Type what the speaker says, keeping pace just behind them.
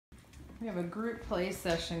We have a group play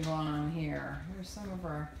session going on here. Here's some of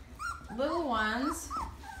our little ones.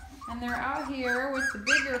 And they're out here with the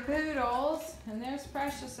bigger poodles. And there's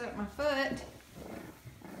Precious at my foot.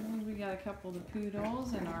 And we got a couple of the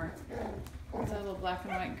poodles and our little black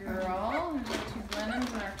and white girl. And our two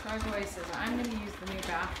Glennons and our Trugway says, I'm going to use the new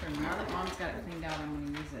bathroom. Now that Mom's got it cleaned out, I'm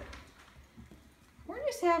going to use it. We're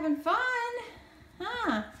just having fun.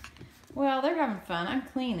 Huh? Well, they're having fun. I'm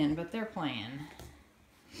cleaning, but they're playing.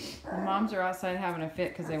 The moms are outside having a fit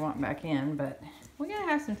because they want back in, but we gotta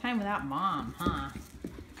have some time without Mom, huh?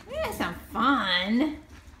 We gotta have some fun.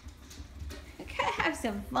 We gotta have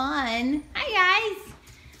some fun. Hi, guys.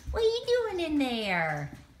 What are you doing in there?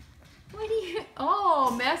 What are you...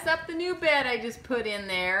 Oh, mess up the new bed I just put in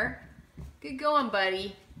there. Good going,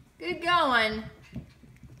 buddy. Good going.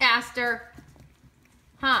 Aster.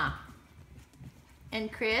 Huh? And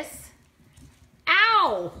Chris?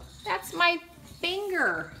 Ow! That's my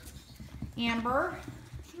finger. Amber,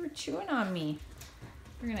 you were chewing on me.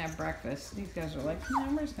 We're gonna have breakfast. These guys are like, no,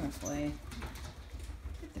 we're just gonna play.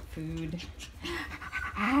 Get the food.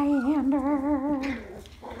 Hi, Amber.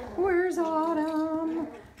 Where's Autumn?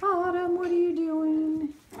 Autumn, what are you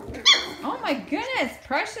doing? Oh my goodness,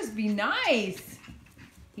 Precious, be nice.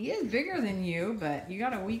 He is bigger than you, but you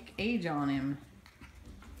got a weak age on him.